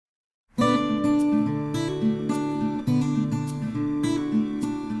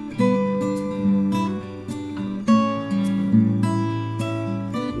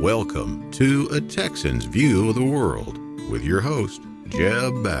Welcome to A Texan's View of the World with your host,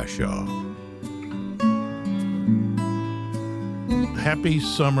 Jeb Bashaw. Happy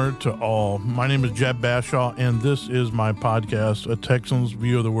summer to all. My name is Jeb Bashaw, and this is my podcast, A Texan's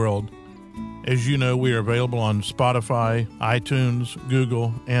View of the World. As you know, we are available on Spotify, iTunes,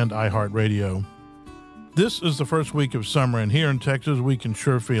 Google, and iHeartRadio. This is the first week of summer, and here in Texas, we can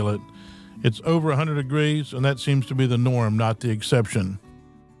sure feel it. It's over 100 degrees, and that seems to be the norm, not the exception.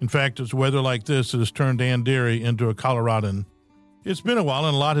 In fact, it's weather like this that has turned Dan Deary into a Coloradan. It's been a while,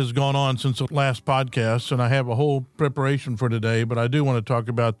 and a lot has gone on since the last podcast, and I have a whole preparation for today, but I do want to talk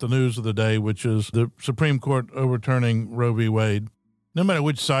about the news of the day, which is the Supreme Court overturning Roe v. Wade. No matter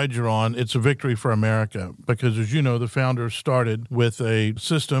which side you're on, it's a victory for America because, as you know, the founders started with a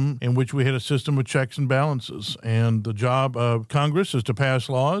system in which we had a system of checks and balances. And the job of Congress is to pass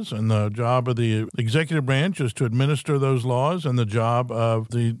laws, and the job of the executive branch is to administer those laws, and the job of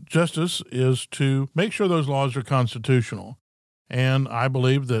the justice is to make sure those laws are constitutional. And I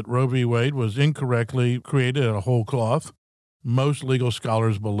believe that Roe v. Wade was incorrectly created out of whole cloth. Most legal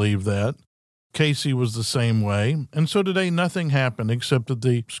scholars believe that. Casey was the same way. And so today nothing happened except that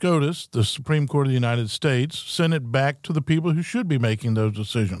the SCOTUS, the Supreme Court of the United States, sent it back to the people who should be making those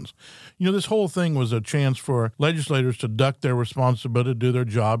decisions. You know, this whole thing was a chance for legislators to duck their responsibility to do their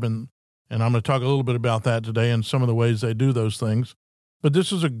job, and I'm going to talk a little bit about that today and some of the ways they do those things. But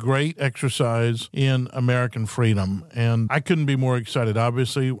this is a great exercise in American freedom, and I couldn't be more excited.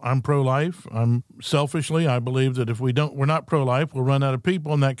 Obviously, I'm pro-life. Selfishly, I believe that if we're not pro-life, we'll run out of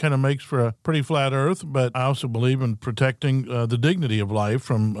people, and that kind of makes for a pretty flat earth. But I also believe in protecting the dignity of life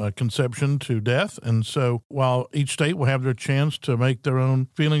from conception to death. And so while each state will have their chance to make their own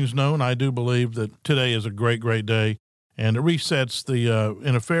feelings known, I do believe that today is a great, great day, and it resets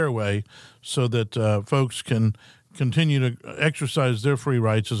in a fair way so that folks can continue to exercise their free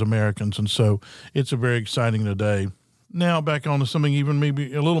rights as Americans. And so it's a very exciting day. Now back on to something even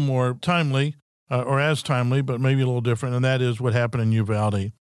maybe a little more timely, or as timely, but maybe a little different, and that is what happened in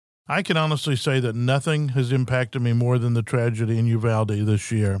Uvalde. I can honestly say that nothing has impacted me more than the tragedy in Uvalde this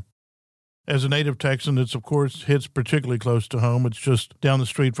year. As a native Texan, it's of course hits particularly close to home. It's just down the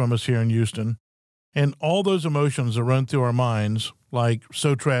street from us here in Houston. And all those emotions that run through our minds, like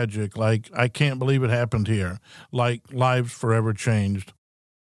so tragic, like I can't believe it happened here, like lives forever changed.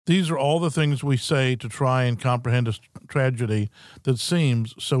 These are all the things we say to try and comprehend a tragedy that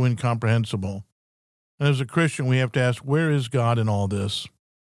seems so incomprehensible. And as a Christian, we have to ask, where is God in all this?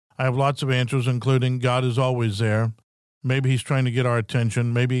 I have lots of answers, including God is always there. Maybe he's trying to get our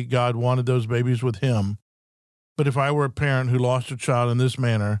attention. Maybe God wanted those babies with him. But if I were a parent who lost a child in this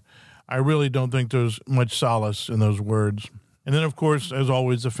manner, I really don't think there's much solace in those words. And then, of course, as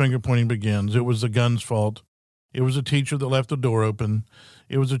always, the finger-pointing begins. It was the gun's fault. It was a teacher that left the door open.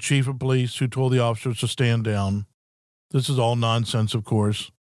 It was a chief of police who told the officers to stand down. This is all nonsense, of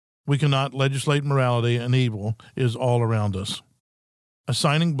course. We cannot legislate morality, and evil is all around us.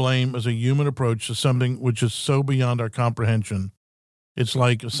 Assigning blame is a human approach to something which is so beyond our comprehension. It's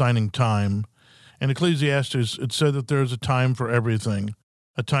like assigning time. In Ecclesiastes, it said that there is a time for everything.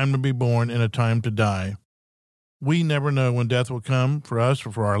 A time to be born and a time to die. We never know when death will come for us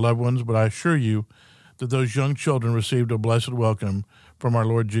or for our loved ones, but I assure you that those young children received a blessed welcome from our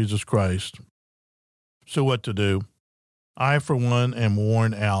Lord Jesus Christ. So what to do? I, for one, am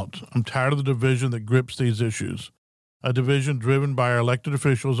worn out. I'm tired of the division that grips these issues, a division driven by our elected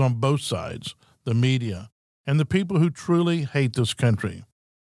officials on both sides, the media, and the people who truly hate this country.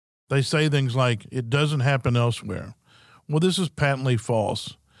 They say things like, it doesn't happen elsewhere. Well, this is patently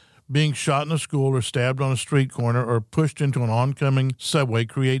false. Being shot in a school or stabbed on a street corner or pushed into an oncoming subway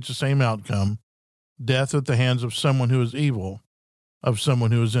creates the same outcome, death at the hands of someone who is evil, of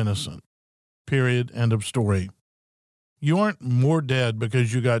someone who is innocent. Period. End of story. You aren't more dead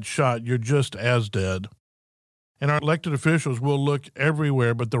because you got shot. You're just as dead. And our elected officials will look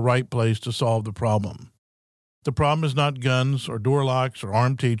everywhere but the right place to solve the problem. The problem is not guns or door locks or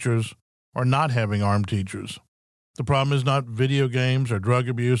armed teachers or not having armed teachers. The problem is not video games or drug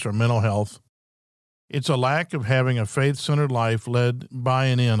abuse or mental health. It's a lack of having a faith-centered life led by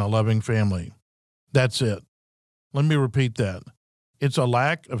and in a loving family. That's it. Let me repeat that. It's a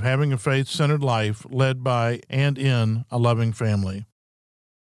lack of having a faith-centered life led by and in a loving family.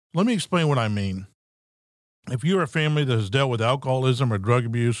 Let me explain what I mean. If you're a family that has dealt with alcoholism or drug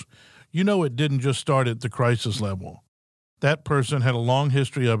abuse, you know it didn't just start at the crisis level. That person had a long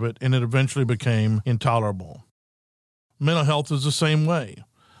history of it, and it eventually became intolerable. Mental health is the same way.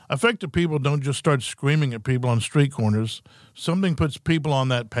 Affected people don't just start screaming at people on street corners. Something puts people on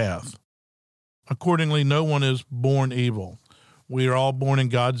that path. Accordingly, no one is born evil. We are all born in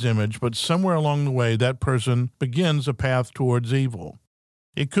God's image, but somewhere along the way, that person begins a path towards evil.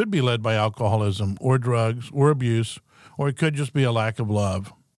 It could be led by alcoholism or drugs or abuse, or it could just be a lack of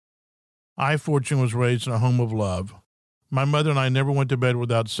love. I, fortunately, was raised in a home of love. My mother and I never went to bed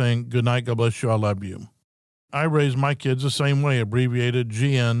without saying, "Good night, God bless you, I love you." I raised my kids the same way, abbreviated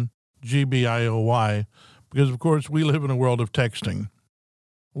GN, GBIOY, because, of course, we live in a world of texting.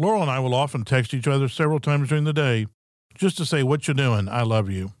 Laurel and I will often text each other several times during the day just to say, "What you doing? I love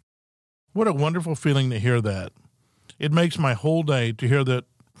you." What a wonderful feeling to hear that. It makes my whole day to hear that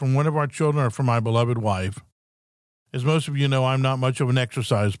from one of our children or from my beloved wife. As most of you know, I'm not much of an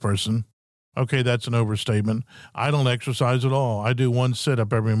exercise person. Okay, that's an overstatement. I don't exercise at all. I do one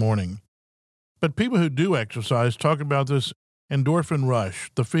sit-up every morning. But people who do exercise talk about this endorphin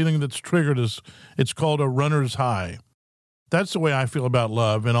rush, the feeling that's triggered it's called a runner's high. That's the way I feel about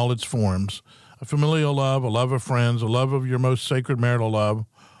love in all its forms. A familial love, a love of friends, a love of your most sacred marital love.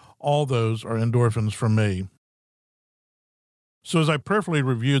 All those are endorphins for me. So as I prayerfully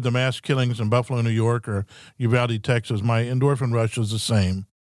reviewed the mass killings in Buffalo, New York, or Uvalde, Texas, my endorphin rush is the same.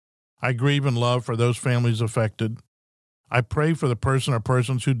 I grieve and love for those families affected. I pray for the person or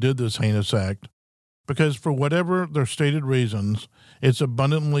persons who did this heinous act, because for whatever their stated reasons, it's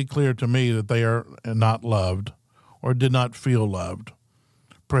abundantly clear to me that they are not loved or did not feel loved.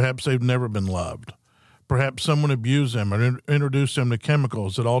 Perhaps they've never been loved. Perhaps someone abused them or introduced them to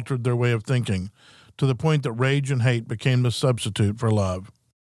chemicals that altered their way of thinking to the point that rage and hate became the substitute for love.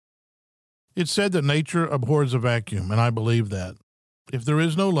 It's said that nature abhors a vacuum, and I believe that. If there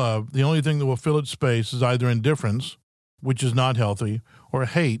is no love, the only thing that will fill its space is either indifference, which is not healthy, or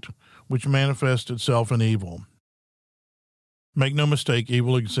hate, which manifests itself in evil. Make no mistake,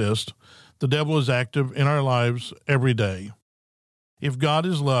 evil exists. The devil is active in our lives every day. If God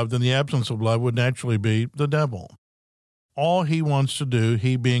is love, then the absence of love would naturally be the devil. All he wants to do,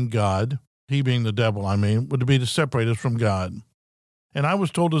 he being God, he being the devil, would be to separate us from God. And I was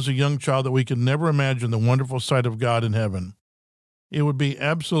told as a young child that we could never imagine the wonderful sight of God in heaven. It would be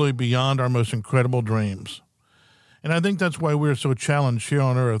absolutely beyond our most incredible dreams. And I think that's why we're so challenged here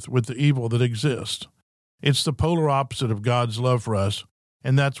on earth with the evil that exists. It's the polar opposite of God's love for us,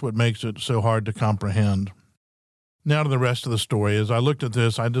 and that's what makes it so hard to comprehend. Now to the rest of the story. As I looked at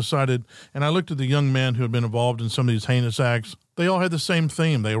this, I decided, and I looked at the young men who had been involved in some of these heinous acts. They all had the same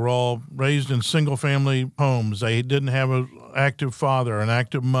theme. They were all raised in single-family homes. They didn't have an active father, an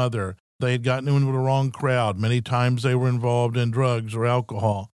active mother. They had gotten into the wrong crowd. Many times they were involved in drugs or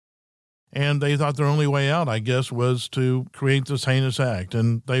alcohol. And they thought their only way out, I guess, was to create this heinous act.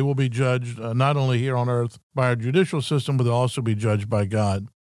 And they will be judged not only here on earth by our judicial system, but they'll also be judged by God.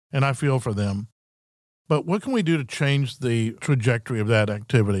 And I feel for them. But what can we do to change the trajectory of that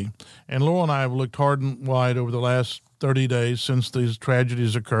activity? And Laurel and I have looked hard and wide over the last 30 days since these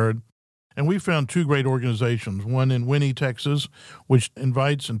tragedies occurred. And we found two great organizations, one in Winnie, Texas, which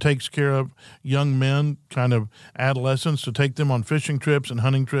invites and takes care of young men, kind of adolescents, to take them on fishing trips and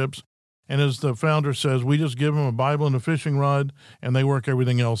hunting trips. And as the founder says, we just give them a Bible and a fishing rod, and they work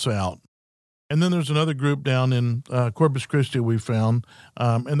everything else out. And then there's another group down in Corpus Christi we found,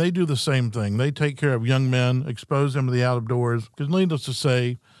 and they do the same thing. They take care of young men, expose them to the outdoors, because needless to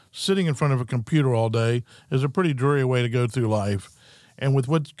say, sitting in front of a computer all day is a pretty dreary way to go through life. And with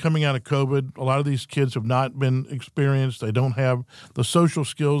what's coming out of COVID, a lot of these kids have not been experienced. They don't have the social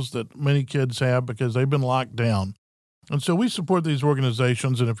skills that many kids have because they've been locked down. And so we support these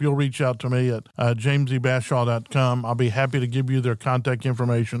organizations, and if you'll reach out to me at jamesebashaw.com, I'll be happy to give you their contact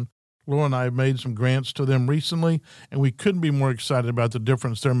information. Laura and I have made some grants to them recently, and we couldn't be more excited about the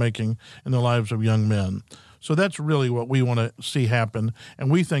difference they're making in the lives of young men. So that's really what we want to see happen, and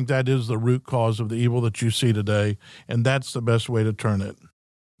we think that is the root cause of the evil that you see today, and that's the best way to turn it.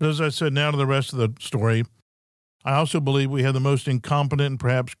 But as I said, now to the rest of the story. I also believe we have the most incompetent and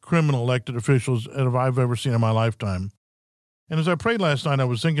perhaps criminal elected officials that I've ever seen in my lifetime. And as I prayed last night, I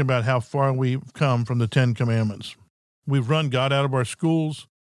was thinking about how far we've come from the Ten Commandments. We've run God out of our schools,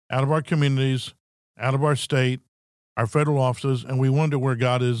 out of our communities, out of our state, our federal offices, and we wonder where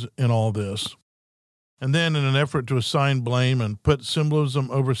God is in all this. And then in an effort to assign blame and put symbolism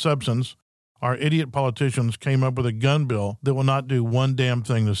over substance, our idiot politicians came up with a gun bill that will not do one damn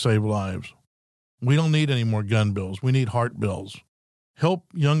thing to save lives. We don't need any more gun bills. We need heart bills. Help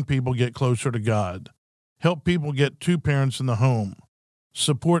young people get closer to God. Help people get two parents in the home.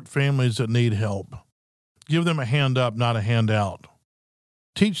 Support families that need help. Give them a hand up, not a hand out.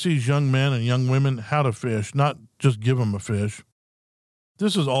 Teach these young men and young women how to fish, not just give them a fish.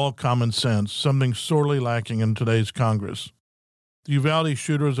 This is all common sense, something sorely lacking in today's Congress. The Uvalde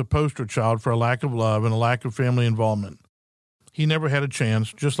shooter is a poster child for a lack of love and a lack of family involvement. He never had a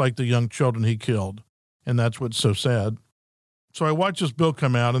chance, just like the young children he killed. And that's what's so sad. So I watched this bill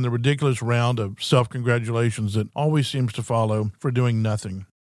come out and the ridiculous round of self-congratulations that always seems to follow for doing nothing.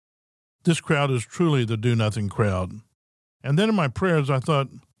 This crowd is truly the do-nothing crowd. And then in my prayers, I thought,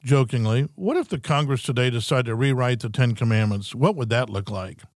 jokingly, what if the Congress today decided to rewrite the Ten Commandments? What would that look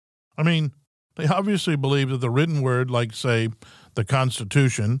like? I mean, they obviously believe that the written word, like, say, the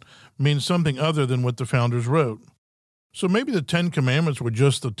Constitution, means something other than what the founders wrote. So maybe the 10 Commandments were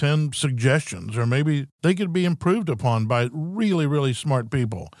just the 10 suggestions, or maybe they could be improved upon by really, really smart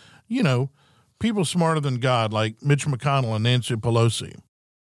people. You know, people smarter than God, like Mitch McConnell and Nancy Pelosi.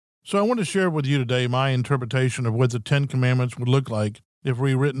 So I want to share with you today my interpretation of what the 10 Commandments would look like if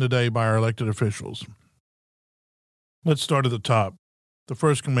rewritten today by our elected officials. Let's start at the top. The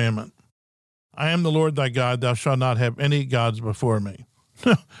first commandment. I am the Lord thy God, thou shalt not have any gods before me.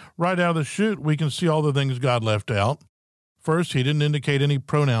 Right out of the chute, we can see all the things God left out. First, he didn't indicate any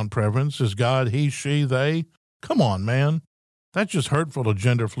pronoun preference. Is God he, she, they? Come on, man. That's just hurtful to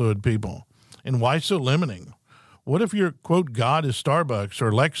gender-fluid people. And why so limiting? What if your, quote, God is Starbucks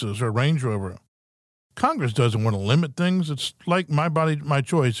or Lexus or Range Rover? Congress doesn't want to limit things. It's like my body, my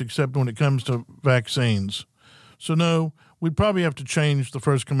choice, except when it comes to vaccines. So no, we'd probably have to change the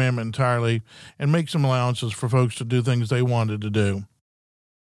first commandment entirely and make some allowances for folks to do things they wanted to do.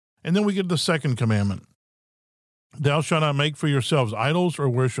 And then we get to the second commandment. Thou shalt not make for yourselves idols or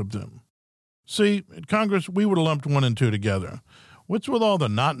worship them. See, at Congress, we would have lumped 1 and 2 together. What's with all the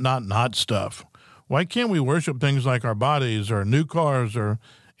not stuff? Why can't we worship things like our bodies or new cars or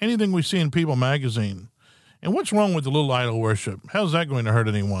anything we see in People magazine? And what's wrong with the little idol worship? How's that going to hurt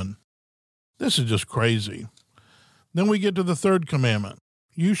anyone? This is just crazy. Then we get to the third commandment.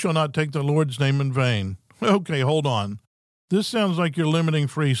 You shall not take the Lord's name in vain. Okay, hold on. This sounds like you're limiting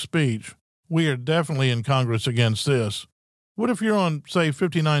free speech. We are definitely in Congress against this. What if you're on, say,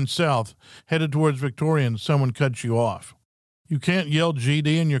 59 South, headed towards Victoria and someone cuts you off? You can't yell GD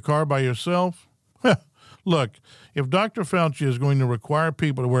in your car by yourself? Look, if Dr. Fauci is going to require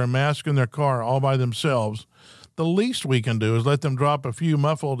people to wear a mask in their car all by themselves, the least we can do is let them drop a few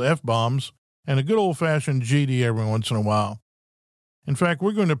muffled F-bombs and a good old-fashioned GD every once in a while. In fact,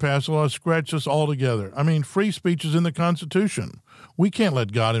 we're going to pass a law to scratch this all together. I mean, free speech is in the Constitution. We can't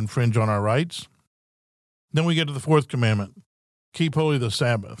let God infringe on our rights. Then we get to the fourth commandment. Keep holy the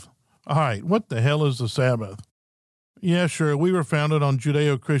Sabbath. All right, what the hell is the Sabbath? Yeah, sure, we were founded on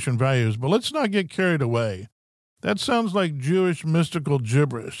Judeo-Christian values, but let's not get carried away. That sounds like Jewish mystical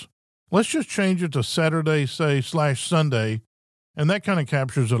gibberish. Let's just change it to Saturday, say, /Sunday, and that kind of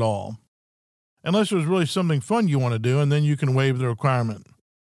captures it all. Unless there's really something fun you want to do, and then you can waive the requirement.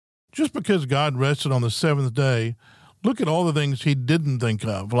 Just because God rested on the seventh day, look at all the things he didn't think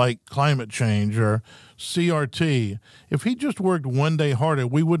of, like climate change or CRT. If he just worked one day harder,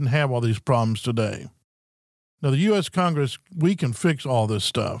 we wouldn't have all these problems today. Now, the U.S. Congress, we can fix all this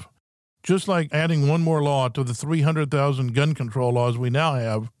stuff. Just like adding one more law to the 300,000 gun control laws we now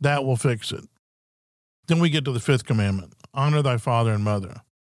have, that will fix it. Then we get to the fifth commandment, honor thy father and mother.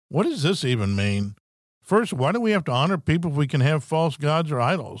 What does this even mean? First, why do we have to honor people if we can have false gods or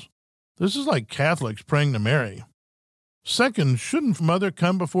idols? This is like Catholics praying to Mary. Second, shouldn't mother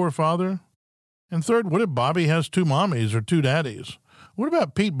come before father? And third, what if Bobby has 2 mommies or 2 daddies? What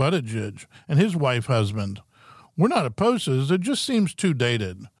about Pete Buttigieg and his wife husband? We're not opposed to this, it just seems too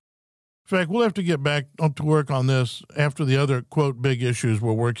dated. In fact, we'll have to get back to work on this after the other, quote, big issues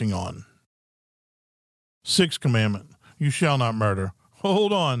we're working on. Sixth commandment, you shall not murder.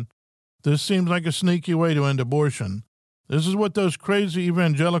 Hold on. This seems like a sneaky way to end abortion. This is what those crazy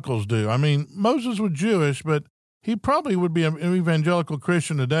evangelicals do. I mean, Moses was Jewish, but he probably would be an evangelical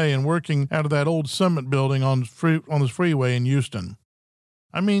Christian today and working out of that old Summit building on this freeway in Houston.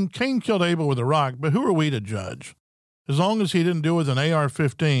 I mean, Cain killed Abel with a rock, but who are we to judge? As long as he didn't do it with an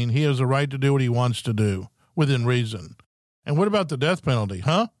AR-15, he has a right to do what he wants to do, within reason. And what about the death penalty?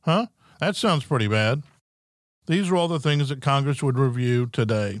 Huh? That sounds pretty bad. These are all the things that Congress would review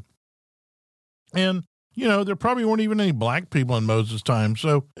today. And, there probably weren't even any black people in Moses' time,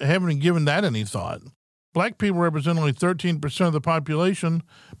 so I haven't given that any thought. Black people represent only 13% of the population,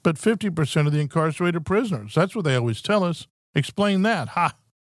 but 50% of the incarcerated prisoners. That's what they always tell us. Explain that. Ha!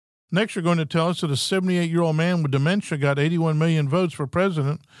 Next, you're going to tell us that a 78-year-old man with dementia got 81 million votes for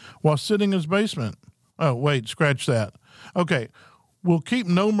president while sitting in his basement. Oh, wait, scratch that. Okay, we'll keep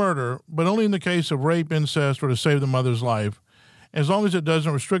no murder, but only in the case of rape, incest, or to save the mother's life, as long as it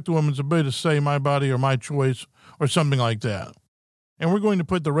doesn't restrict the woman's ability to say my body or my choice or something like that. And we're going to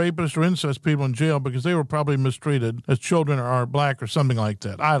put the rapist or incest people in jail because they were probably mistreated as children or are black or something like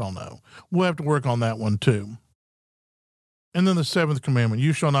that. I don't know. We'll have to work on that one too. And then the seventh commandment,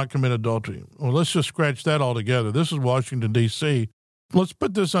 you shall not commit adultery. Well, let's just scratch that all together. This is Washington, D.C. Let's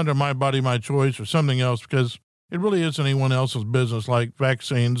put this under my body, my choice or something else, because it really isn't anyone else's business like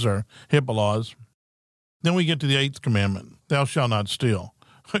vaccines or HIPAA laws. Then we get to the eighth commandment, thou shalt not steal.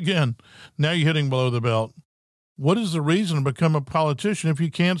 Again, now you're hitting below the belt. What is the reason to become a politician if you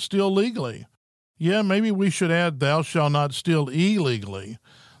can't steal legally? Yeah, maybe we should add thou shalt not steal illegally.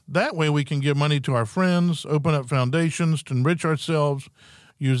 That way we can give money to our friends, open up foundations to enrich ourselves,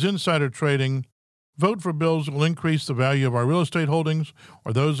 use insider trading, vote for bills that will increase the value of our real estate holdings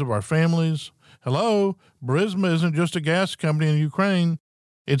or those of our families. Hello, Burisma isn't just a gas company in Ukraine.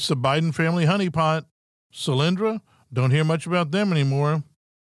 It's the Biden family honeypot. Solyndra, don't hear much about them anymore.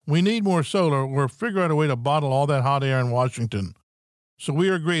 We need more solar or figure out a way to bottle all that hot air in Washington. So we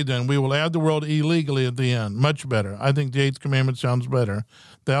are agreed then. We will add the word illegally at the end. Much better. I think the eighth commandment sounds better.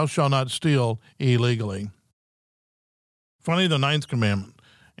 Thou shalt not steal illegally. Finally, the ninth commandment,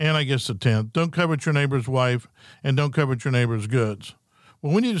 and I guess the 10th. Don't covet your neighbor's wife and don't covet your neighbor's goods.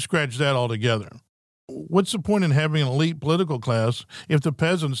 Well, we need to scratch that altogether. What's the point in having an elite political class if the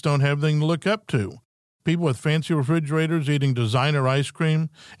peasants don't have anything to look up to? People with fancy refrigerators eating designer ice cream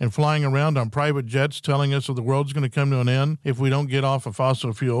and flying around on private jets telling us that the world's going to come to an end if we don't get off of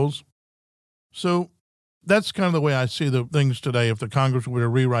fossil fuels. So that's kind of the way I see the things today if the Congress were to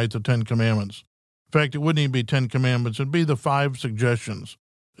rewrite the 10 Commandments. In fact, it wouldn't even be 10 Commandments. It'd be the 5 suggestions,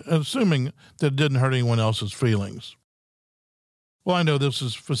 assuming that it didn't hurt anyone else's feelings. Well, I know this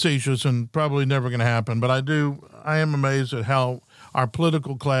is facetious and probably never going to happen, but I am amazed at how our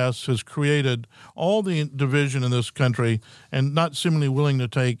political class has created all the division in this country and not seemingly willing to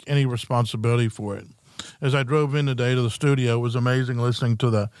take any responsibility for it. As I drove in today to the studio, it was amazing listening to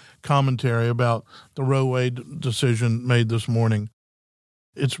the commentary about the Roe Wade decision made this morning.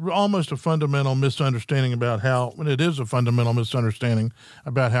 It's almost a fundamental misunderstanding about how, and it is a fundamental misunderstanding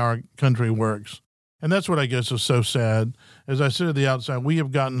about how our country works. And that's what I guess is so sad. As I said at the outside, we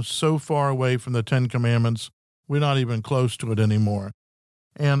have gotten so far away from the 10 Commandments, we're not even close to it anymore.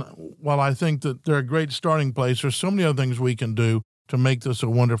 And while I think that they're a great starting place, there's so many other things we can do to make this a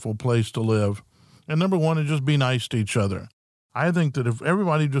wonderful place to live. And number one is just be nice to each other. I think that if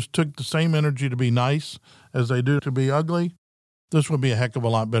everybody just took the same energy to be nice as they do to be ugly, this would be a heck of a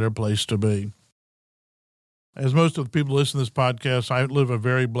lot better place to be. As most of the people listening to this podcast, I live a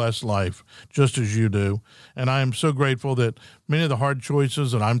very blessed life, just as you do. And I am so grateful that many of the hard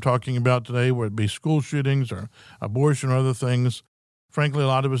choices that I'm talking about today, whether it be school shootings or abortion or other things, frankly, a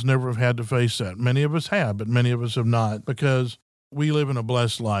lot of us never have had to face that. Many of us have, but many of us have not, because we live in a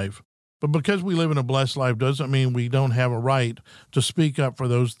blessed life. But because we live in a blessed life doesn't mean we don't have a right to speak up for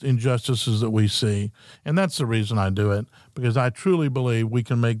those injustices that we see. And that's the reason I do it, because I truly believe we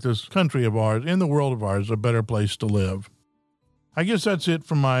can make this country of ours, in the world of ours, a better place to live. I guess that's it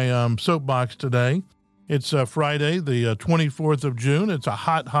for my soapbox today. It's Friday, the 24th of June. It's a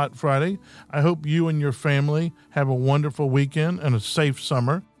hot, hot Friday. I hope you and your family have a wonderful weekend and a safe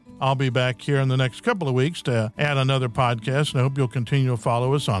summer. I'll be back here in the next couple of weeks to add another podcast, and I hope you'll continue to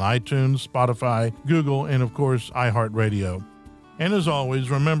follow us on iTunes, Spotify, Google, and, of course, iHeartRadio. And as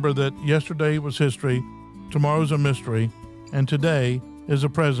always, remember that yesterday was history, tomorrow's a mystery, and today is a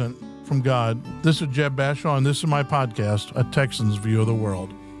present from God. This is Jeb Bashaw, and this is my podcast, A Texan's View of the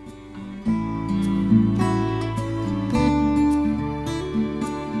World.